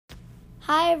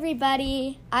Hi,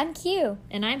 everybody. I'm Q.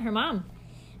 And I'm her mom.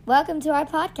 Welcome to our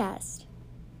podcast.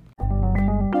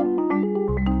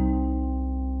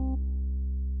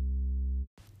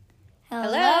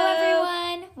 Hello,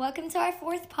 everyone. Welcome to our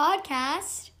fourth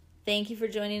podcast. Thank you for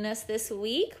joining us this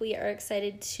week. We are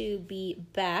excited to be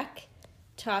back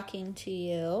talking to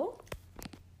you.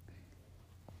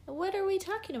 What are we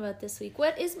talking about this week?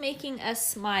 What is making us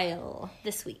smile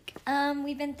this week?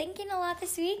 We've been thinking a lot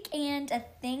this week, and a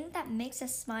thing that makes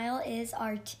us smile is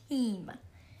our team.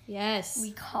 Yes.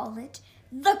 We call it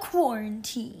the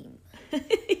QuaranTEAM. Yeah.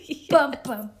 Bum,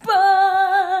 bum,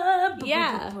 bum,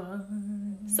 Yeah. bum,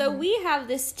 bum. So we have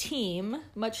this team,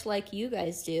 much like you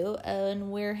guys do,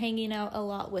 and we're hanging out a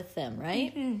lot with them,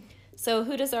 right? Mm-hmm. So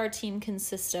who does our team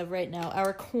consist of right now?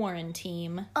 Our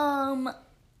QuaranTEAM.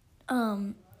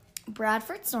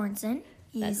 Bradford Sorensen.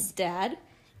 That's Dad.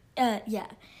 Joshua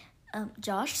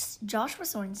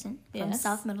Sorensen from Yes.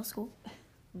 South Middle School.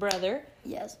 Brother.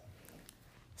 Yes.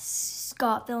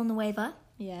 Scott Villanueva,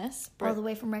 Yes. all the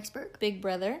way from Rexburg. Big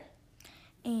brother.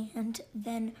 And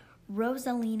then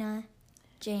Rosalina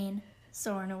Jane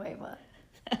Sorenueva.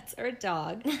 That's our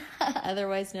dog,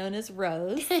 otherwise known as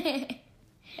Rose.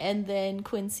 And then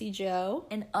Quincy Joe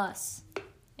And us.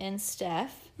 and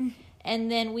Steph.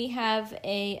 And then we have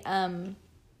a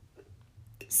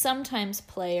sometimes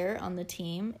player on the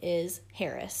team is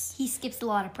Harris. He skips a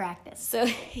lot of practice. So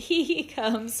he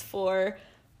comes for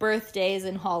birthdays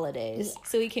and holidays. Yeah.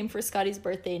 So he came for Scotty's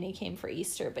birthday and he came for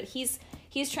Easter. But he's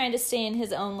trying to stay in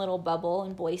his own little bubble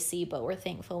in Boise, but we're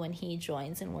thankful when he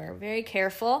joins, and we're very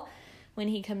careful when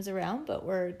he comes around, but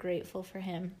we're grateful for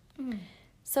him.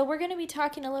 So we're going to be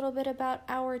talking a little bit about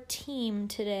our team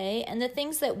today and the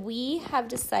things that we have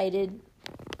decided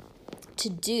to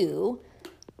do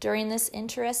during this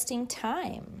interesting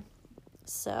time.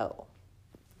 So,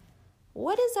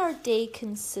 what does our day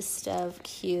consist of,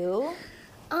 Q?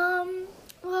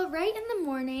 Well, right in the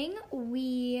morning,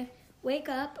 we wake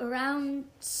up around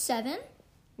 7,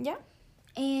 Yeah.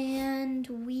 and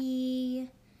we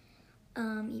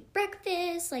eat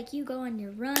breakfast, like you go on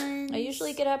your runs. I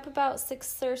usually get up about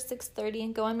 6 or 6:30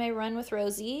 and go on my run with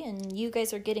Rosie, and you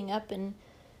guys are getting up and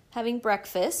having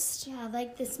breakfast. Yeah,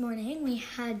 like this morning, we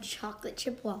had chocolate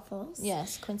chip waffles.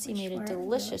 Yes, Quincy Which made a were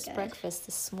delicious really good. breakfast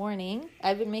this morning.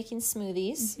 I've been making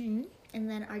smoothies. Mm-hmm. And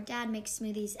then our dad makes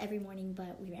smoothies every morning,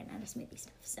 but we ran out of smoothie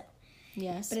stuff, so.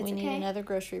 Yes, But it's we need okay. another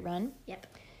grocery run. Yep.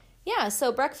 Yeah,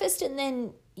 so breakfast, and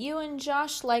then you and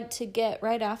Josh like to get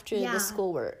right after Yeah. the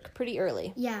schoolwork, pretty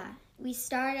early. Yeah, we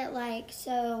start at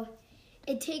so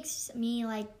it takes me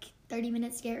 30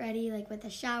 minutes to get ready, with a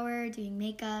shower, doing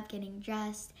makeup, getting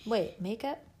dressed. Wait,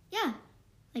 makeup? Yeah,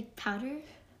 powder.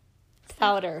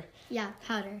 Powder. Yeah,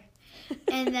 powder.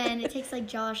 And then it takes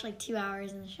Josh 2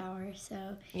 hours in the shower,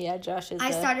 so. Yeah, Josh is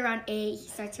I start around 8, he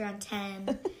starts around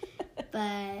 10.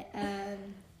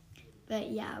 But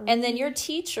yeah. And then your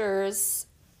teachers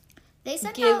They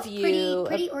send give out you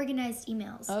pretty organized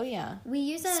emails. Oh, yeah. We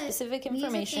use Specific We use a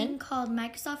information. thing called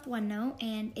Microsoft OneNote,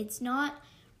 and it's not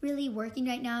really working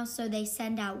right now, so they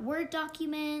send out Word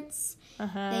documents.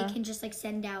 They can just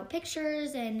send out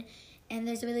pictures, and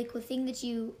there's a really cool thing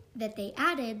that they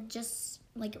added just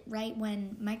right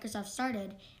when Microsoft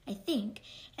started, I think,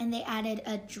 and they added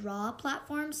a draw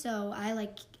platform, so I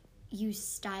use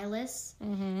stylus,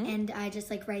 and I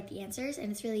just write the answers,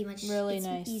 and it's really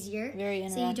nice, easier, very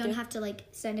interactive. so you don't have to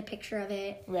send a picture of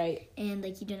it, Right. and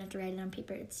you don't have to write it on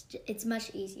paper. It's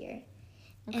much easier.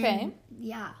 Okay. And,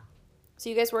 yeah. So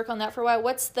you guys work on that for a while.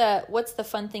 What's the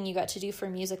fun thing you got to do for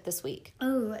music this week?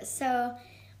 Oh, so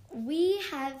we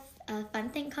have a fun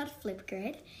thing called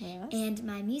Flipgrid, Yes. and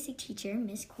my music teacher,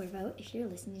 Miss Corvo, if you're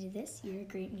listening to this, you're a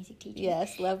great music teacher.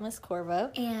 Yes, love Miss Corvo.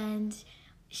 And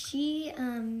she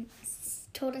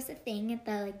told us a thing at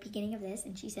the beginning of this,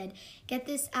 and she said, get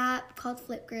this app called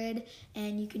Flipgrid,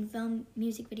 and you can film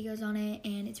music videos on it,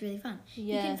 and it's really fun.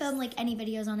 Yes. You can film any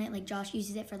videos on it, Josh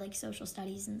uses it for social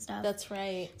studies and stuff. That's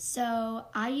right. So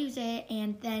I use it,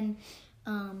 and then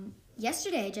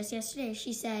just yesterday,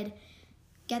 she said,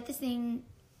 get this thing.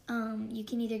 You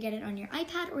can either get it on your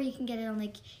iPad, or you can get it on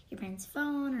your parents'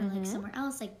 phone, or somewhere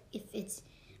else, if it's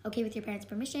okay with your parents'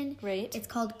 permission. Right. It's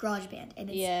called GarageBand, and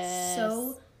it's Yes.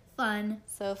 so fun.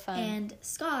 So fun. And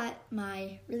Scott,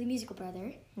 my really musical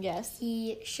brother, Yes.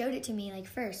 he showed it to me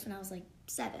first when I was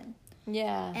 7.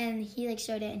 Yeah. And he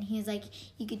showed it, and he was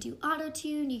you could do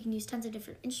auto-tune, you can use tons of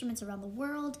different instruments around the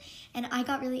world, and I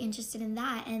got really interested in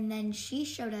that. And then she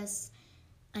showed us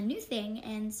a new thing,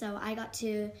 and so I got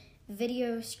to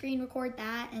video screen record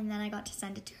that, and then I got to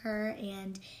send it to her,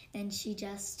 and then she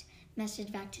just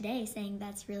messaged back today saying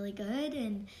that's really good,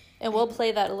 and we'll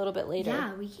play that a little bit later.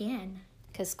 yeah, we can.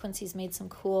 because Quincy's made some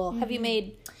cool. Have you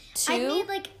made 2? I made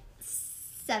like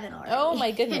 7 already. Oh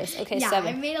my goodness. Okay, yeah,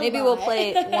 7. I made a Maybe lot. we'll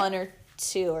play 1 or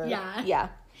 2 or yeah.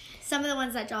 Some of the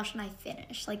ones that Josh and I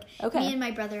finished. Like me and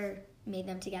my brother made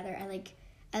them together.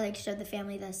 I showed the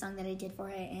family the song that I did for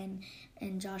it,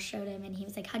 and Josh showed him, and he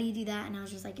was like, "How do you do that?" And I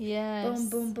was just like, "Boom,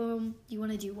 boom, boom. You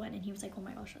want to do one?" And he was like, "Oh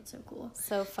my gosh, that's so cool."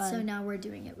 So fun. So now we're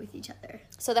doing it with each other.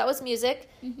 So that was music,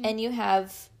 and you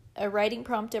have a writing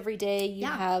prompt every day. You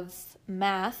have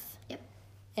math. Yep.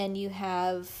 And you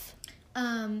have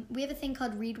we have a thing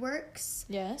called ReadWorks.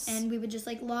 Yes. And we would just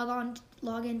like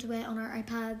log into it on our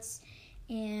iPads,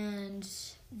 and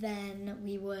then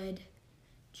we would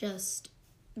just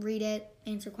read it,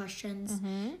 answer questions.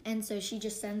 And so she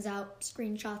just sends out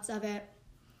screenshots of it.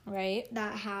 Right.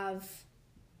 That have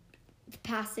the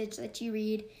passage that you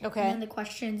read. Okay. And then the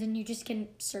questions, and you just can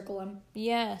circle them.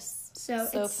 Yes. So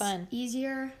it's fun.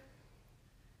 Easier.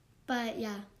 But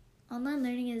yeah, online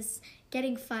learning is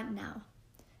getting fun now.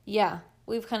 Yeah.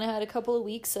 We've kind of had a couple of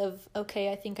weeks of,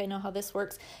 okay, I think I know how this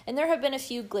works. And there have been a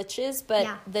few glitches, but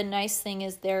the nice thing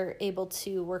is they're able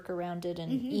to work around it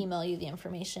and email you the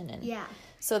information. And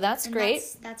so that's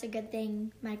great. That's a good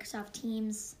thing. Microsoft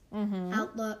Teams,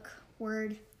 Outlook,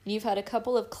 Word. You've had a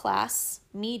couple of class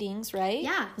meetings, right?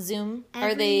 Yeah. Zoom.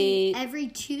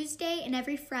 Every Tuesday and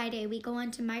every Friday we go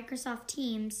on to Microsoft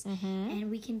Teams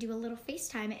and we can do a little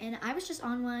FaceTime. And I was just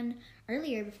on one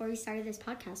earlier before we started this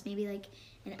podcast, maybe like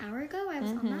an hour ago. I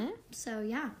was on that. So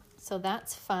yeah. So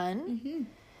that's fun.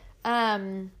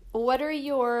 What are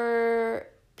your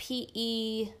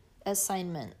PE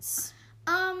assignments?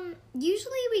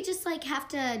 Usually we just like have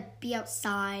to be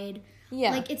outside.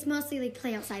 Yeah. Like it's mostly like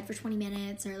play outside for 20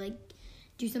 minutes or like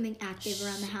do something active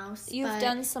around the house. You've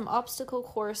done some obstacle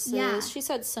courses. Yeah. She's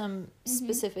had some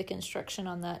specific instruction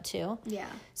on that too. Yeah.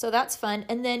 So that's fun.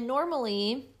 And then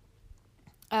normally,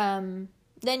 then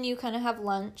you kind of have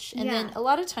lunch. And then a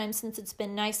lot of times, since it's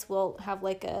been nice, we'll have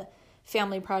like a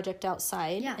family project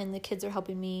outside. Yeah. And the kids are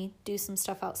helping me do some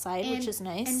stuff outside, which is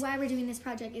nice. And why we're doing this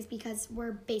project is because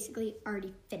we're basically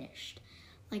already finished.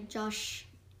 Like Josh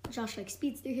like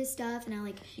speeds through his stuff, and I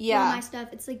like do all my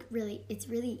stuff. It's like it's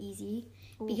really easy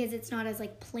because it's not as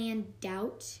like planned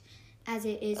out as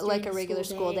it is like a regular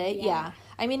school day. Yeah.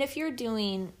 I mean, if you're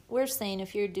doing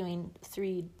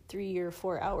 3 or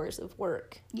 4 hours of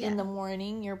work in the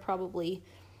morning, you're probably.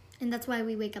 And that's why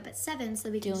we wake up at 7 so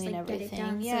we can just like get it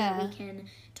done. So that we can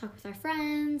talk with our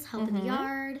friends, help in the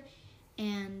yard,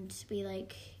 and we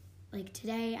like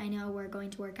today I know we're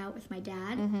going to work out with my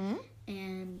dad.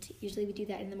 And usually we do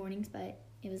that in the mornings, but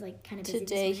it was like kind of busy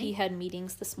today. He had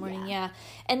meetings this morning.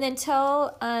 And then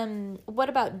tell what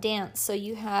about dance? So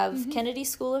you have Kennedy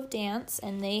School of Dance,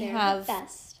 and they're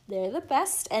the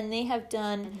best, and they have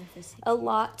done a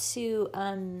lot to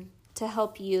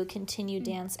help you continue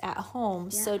dance at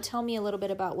home. So tell me a little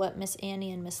bit about what Miss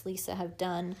Annie and Miss Lisa have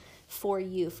done for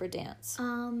you for dance.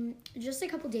 Just a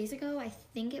couple days ago, I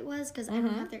think it was, because I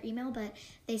don't have their email, but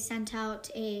they sent out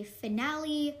a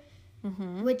finale.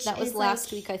 Which that was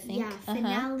last week, I think. Yeah,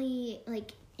 finale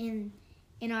like in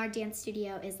our dance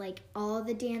studio is like all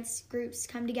the dance groups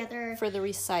come together for the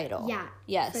recital. Yeah,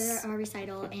 yes, for our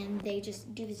recital, and they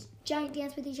just do this giant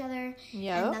dance with each other.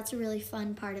 Yeah, and that's a really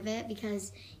fun part of it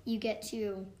because you get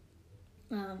to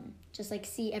just like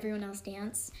see everyone else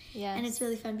dance. Yeah, and it's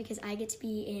really fun because I get to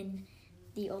be in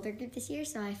the older group this year,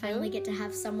 so I finally get to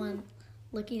have someone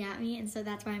looking at me, and so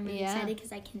that's why I'm really excited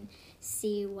because I can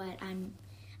see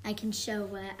I can show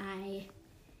what I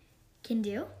can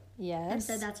do. Yes. And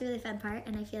so that's a really fun part,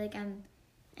 and I feel like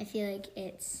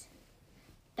it's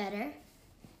better.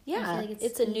 Yeah, like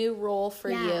it's a new role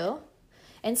for you.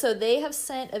 And so they have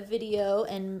sent a video,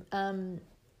 and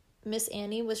Miss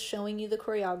Annie was showing you the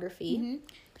choreography.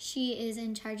 She is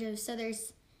in charge of, so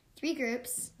there's 3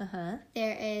 groups.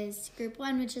 There is group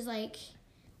 1, which is like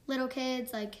little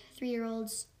kids, like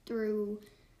 3-year-olds through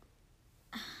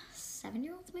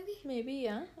 7-year-olds, maybe? Maybe,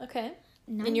 yeah. Okay.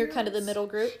 And you're kind of the middle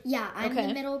group? Yeah, I'm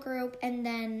the middle group. And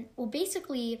then, well,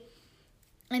 basically,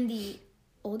 I'm the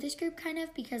oldest group, kind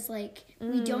of, because, like,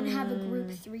 we don't have a group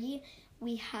 3.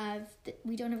 We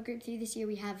don't have a group 3 this year.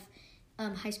 We have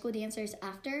high school dancers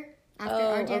after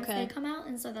our dance they come out.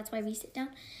 And so that's why we sit down.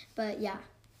 But, yeah.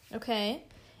 Okay.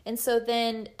 And so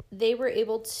then they were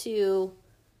able to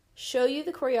show you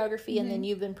the choreography, and then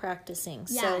you've been practicing.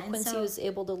 Yeah, so Quincy was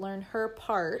able to learn her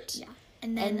part. Yeah.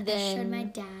 And then I showed my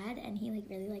dad, and he like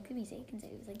really liked the music, and so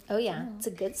he was like, "Oh yeah, it's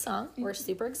a good song. We're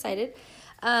super excited."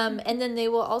 And then they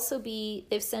will also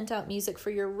they've sent out music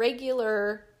for your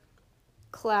regular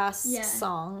class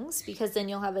songs, because then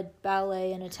you'll have a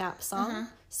ballet and a tap song.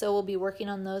 So we'll be working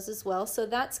on those as well. So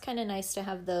that's kind of nice to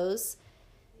have those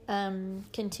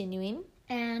continuing.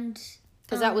 And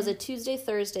because that was a Tuesday,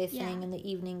 Thursday thing in the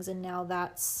evenings, and now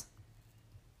that's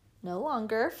no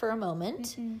longer for a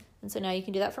moment. Mm-hmm. And so now you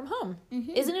can do that from home.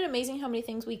 Mm-hmm. Isn't it amazing how many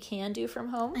things we can do from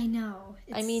home? I know.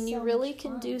 I mean, you really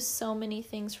can do so many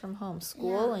things from home.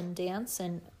 School and dance,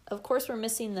 and of course we're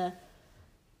missing the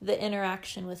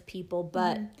interaction with people,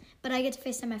 but... Mm-hmm. But I get to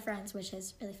FaceTime my friends, which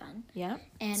is really fun. Yeah.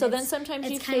 And so then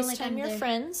sometimes you FaceTime your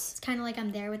friends. It's kind of like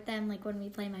I'm there with them, like when we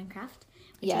play Minecraft.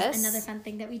 Which is another fun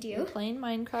thing that we do. You're playing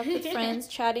Minecraft with friends,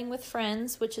 chatting with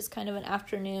friends, which is kind of an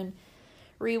afternoon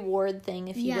reward thing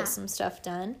if you get some stuff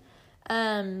done.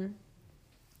 And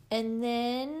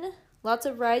then lots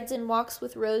of rides and walks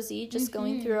with Rosie, just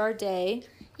going through our day.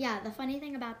 Yeah, the funny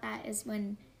thing about that is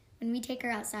when we take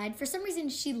her outside, for some reason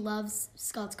she loves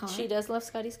Scott's car. She does love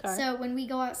Scotty's car. So when we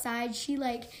go outside, she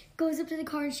goes up to the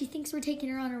car and she thinks we're taking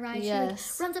her on a ride.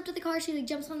 Yes. She runs up to the car, she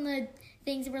jumps on the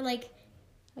things, and we're like,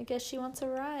 I guess she wants a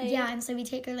ride. Yeah, and so we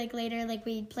take her later,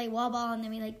 we play wall ball, and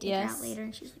then we take her out later,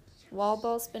 and she's like, wall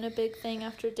ball's been a big thing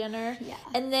after dinner. Yeah.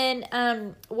 And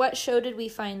then what show did we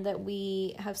find that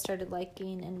we have started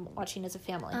liking and watching as a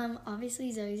family?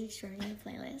 Obviously Zoe's Extraordinary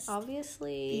Playlist.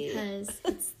 Obviously. Because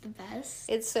it's the best.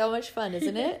 It's so much fun,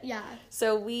 isn't it? Yeah.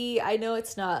 So I know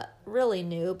it's not really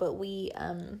new, but we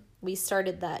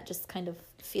started that just kind of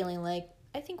feeling like,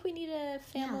 I think we need a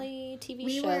family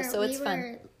TV show, so it's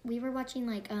fun. We were watching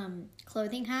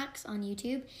clothing hacks on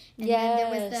YouTube, and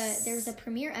then there was a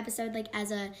premiere episode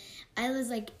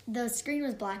the screen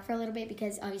was black for a little bit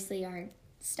because obviously our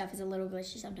stuff is a little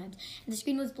glitchy sometimes, and the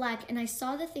screen was black, and I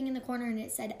saw the thing in the corner and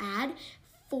it said ad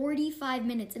 45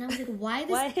 minutes, and I was like, why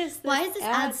is this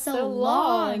ad so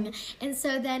long? And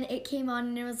so then it came on,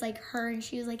 and it was her, and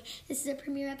she was like, this is a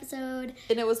premiere episode,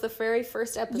 and it was the very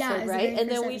first episode, right?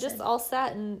 And then we just all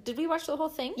sat, and did we watch the whole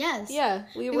thing? Yes. Yeah,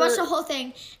 we watched the whole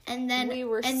thing, and then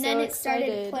it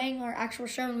started playing our actual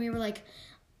show, and we were like,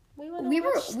 we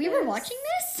were watching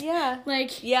this?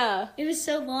 Yeah. It was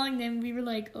so long, then we were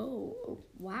like, oh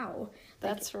wow.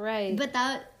 That's right. But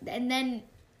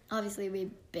obviously,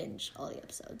 we binged all the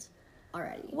episodes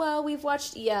already. Well, we've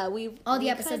watched, all the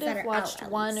episodes that are watched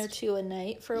out, one or two a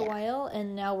night for a while,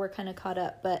 and now we're kind of caught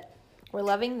up. But we're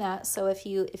loving that. So if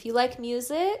you like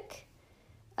music,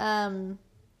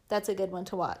 that's a good one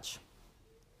to watch.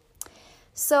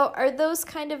 So are those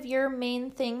kind of your main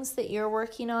things that you're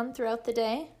working on throughout the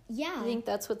day? Yeah. I think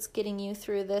that's what's getting you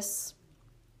through this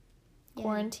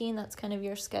quarantine. That's kind of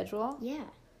your schedule. Yeah.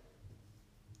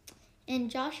 And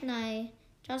Josh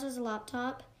has a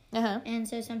laptop, and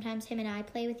so sometimes him and I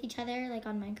play with each other,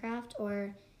 on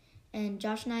Minecraft, and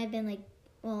Josh and I have been,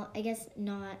 I guess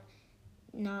not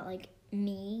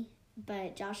me,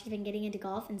 but Josh has been getting into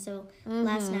golf, and so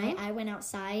last night I went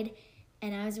outside,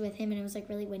 and I was with him, and it was,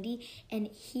 really windy, and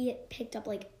he had picked up,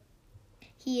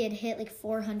 he had hit,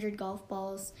 400 golf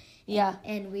balls.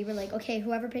 And we were like, okay,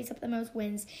 whoever picks up the most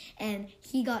wins, and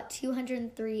he got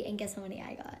 203, and guess how many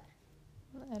I got?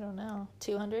 I don't know.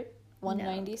 200?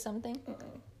 190 something?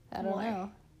 I don't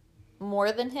know.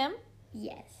 More than him?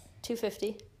 Yes.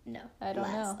 250? No. I don't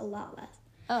know. A lot less.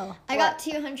 Oh. I got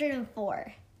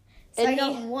 204. So I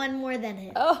got one more than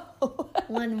him. Oh.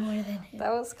 One more than him.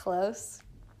 That was close.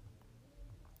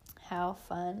 How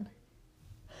fun.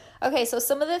 Okay, so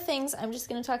some of the things, I'm just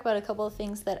going to talk about a couple of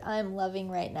things that I'm loving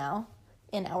right now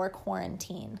in our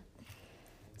quarantine.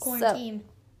 Quarantine.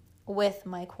 So, with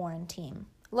my quarantine.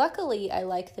 Luckily, I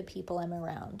like the people I'm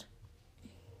around.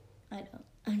 I don't.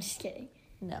 I'm just kidding.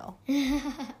 No.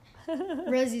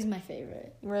 Rosie's my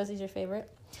favorite. Rosie's your favorite?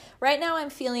 Right now, I'm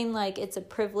feeling like it's a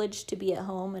privilege to be at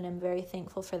home, and I'm very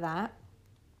thankful for that.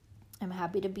 I'm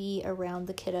happy to be around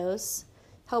the kiddos,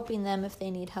 helping them if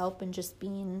they need help, and just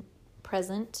being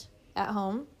present at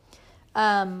home.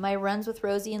 My runs with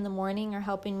Rosie in the morning are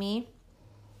helping me.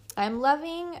 I'm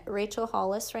loving Rachel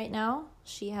Hollis right now.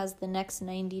 She has the next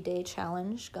 90-day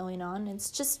challenge going on.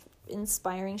 It's just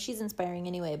inspiring. She's inspiring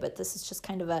anyway, but this is just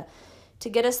kind of to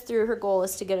get us through. Her goal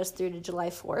is to get us through to July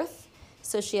 4th.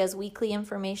 So she has weekly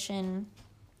information.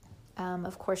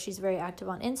 Of course, she's very active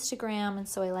on Instagram, and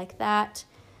so I like that.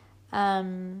 I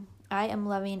am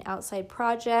loving Outside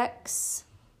Projects.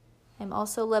 I'm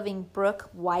also loving Brooke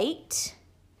White,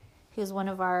 who's one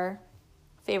of our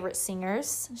favorite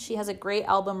singers. She has a great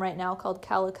album right now called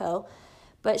Calico,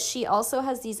 but she also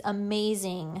has these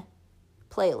amazing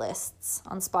playlists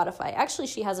on Spotify. Actually,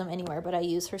 she has them anywhere, but I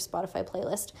use her Spotify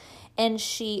playlist. And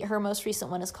her most recent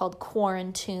one is called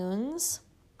QuaranTEAM,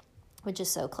 which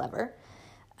is so clever.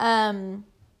 And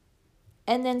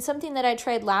then something that I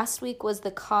tried last week was the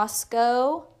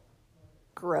Costco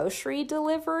grocery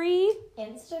delivery.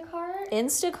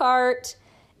 Instacart.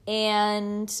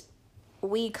 And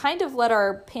we kind of let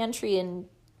our pantry and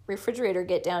refrigerator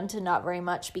get down to not very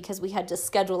much because we had to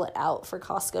schedule it out for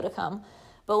Costco to come.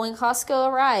 But when Costco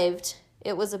arrived,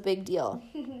 it was a big deal.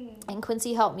 And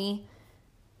Quincy helped me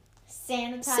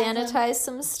sanitize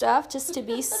some stuff just to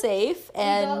be safe.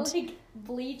 And got, like,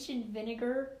 bleach and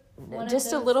vinegar.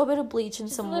 Just a little bit of bleach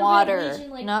and some water,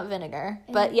 not vinegar.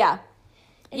 But yeah.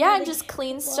 Yeah, and just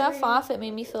clean stuff off. It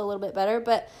made me feel a little bit better.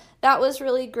 But that was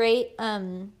really great.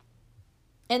 And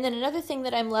then another thing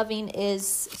that I'm loving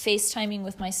is FaceTiming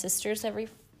with my sisters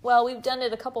we've done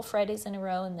it a couple Fridays in a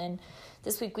row, and then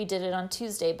this week we did it on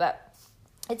Tuesday. But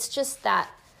it's just that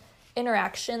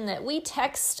interaction that we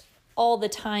text all the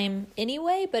time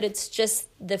anyway, but it's just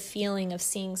the feeling of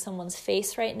seeing someone's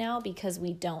face right now because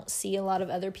we don't see a lot of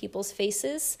other people's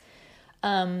faces.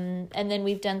 And then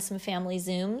we've done some family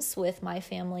Zooms with my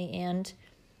family and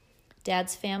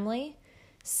Dad's family.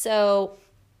 So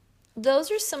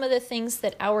those are some of the things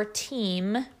that our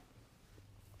team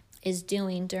is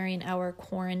doing during our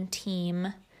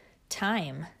QuaranTEAM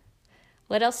time.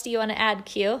 What else do you want to add,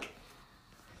 Q?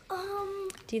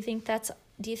 Do you think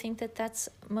that that's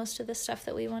most of the stuff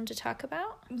that we wanted to talk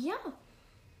about? Yeah.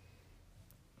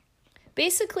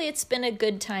 Basically, it's been a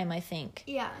good time, I think.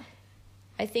 Yeah.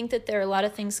 I think that there are a lot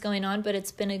of things going on, but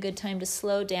it's been a good time to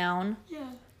slow down.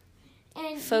 Yeah.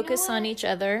 And focus on each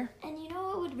other. And you know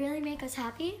what would really make us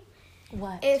happy?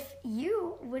 What? If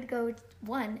you would go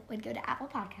to Apple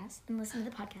Podcasts and listen to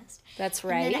the podcast. That's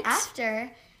right. And then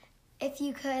after, if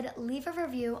you could leave a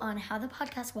review on how the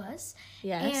podcast was.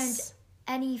 Yes.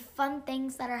 And any fun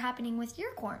things that are happening with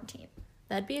your quarantine.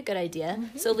 That'd be a good idea.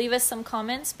 Mm-hmm. So leave us some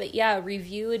comments. But yeah, a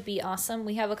review would be awesome.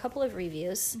 We have a couple of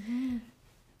reviews. Mm-hmm.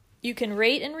 You can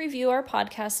rate and review our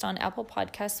podcast on Apple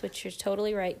Podcasts, which you're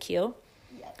totally right, Q.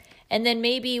 Yep. And then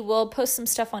maybe we'll post some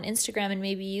stuff on Instagram, and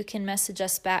maybe you can message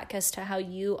us back as to how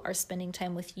you are spending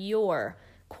time with your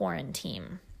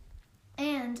QuaranTEAM.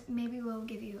 And maybe we'll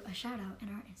give you a shout out in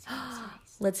our Instagram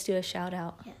stories. Let's do a shout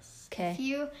out. Yes. Okay.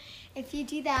 If you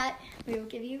do that, we will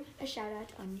give you a shout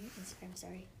out on your Instagram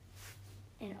story.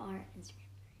 In our Instagram story.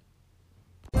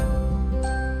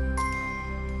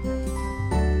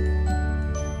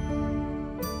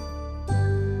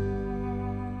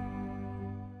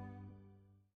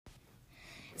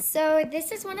 So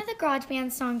this is one of the Garage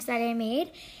Band songs that I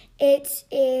made. It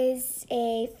is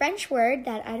a French word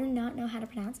that I do not know how to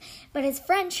pronounce, but it's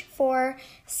French for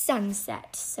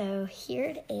sunset. So here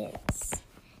it is.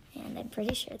 And I'm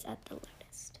pretty sure it's at the Lotus.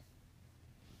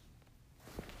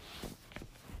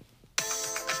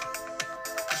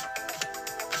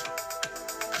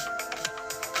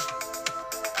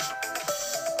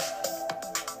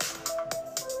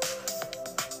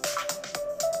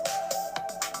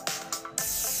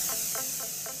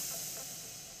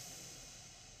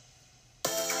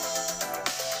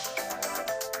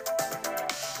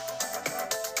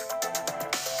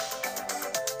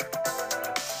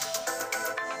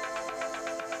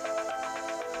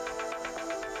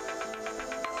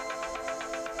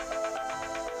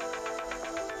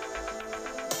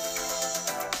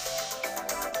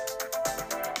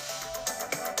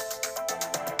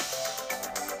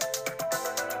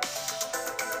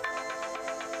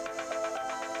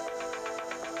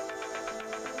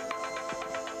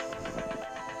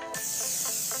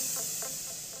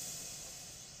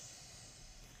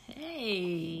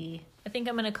 I think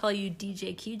I'm going to call you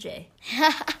DJ QJ.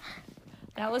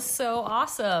 That was so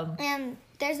awesome. And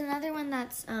there's another one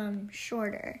that's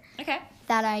shorter. Okay.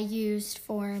 That I used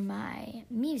for my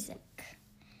music.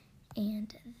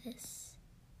 And this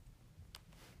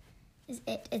is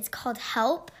it. It's called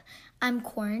Help, I'm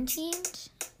Quarantined.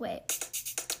 Wait.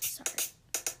 Sorry.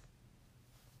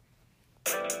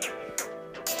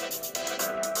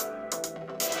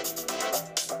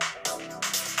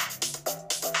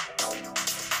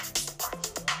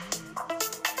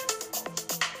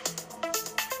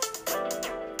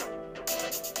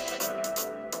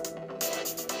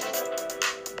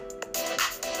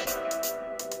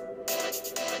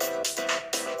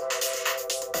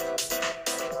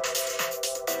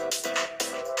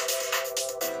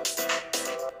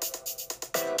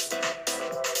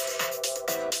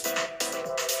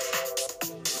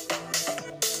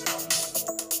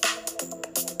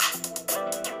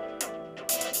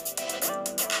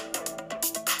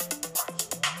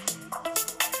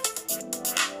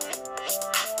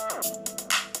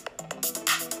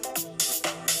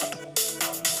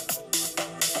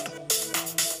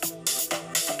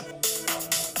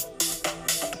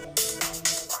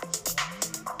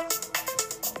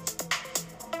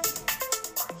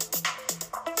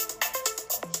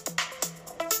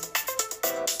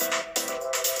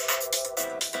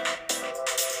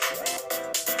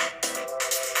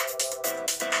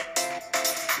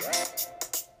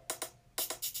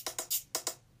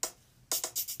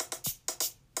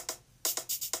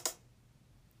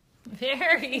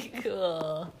 Very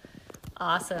cool.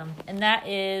 Awesome. And that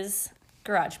is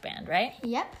GarageBand, right?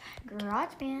 Yep.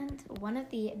 GarageBand, one of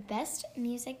the best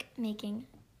music making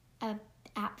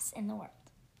apps in the world.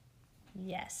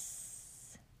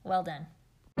 Yes. Well done.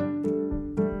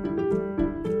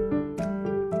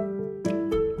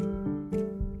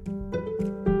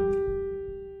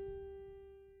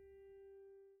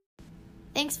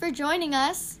 Thanks for joining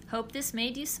us. Hope this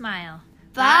made you smile.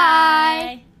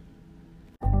 Bye.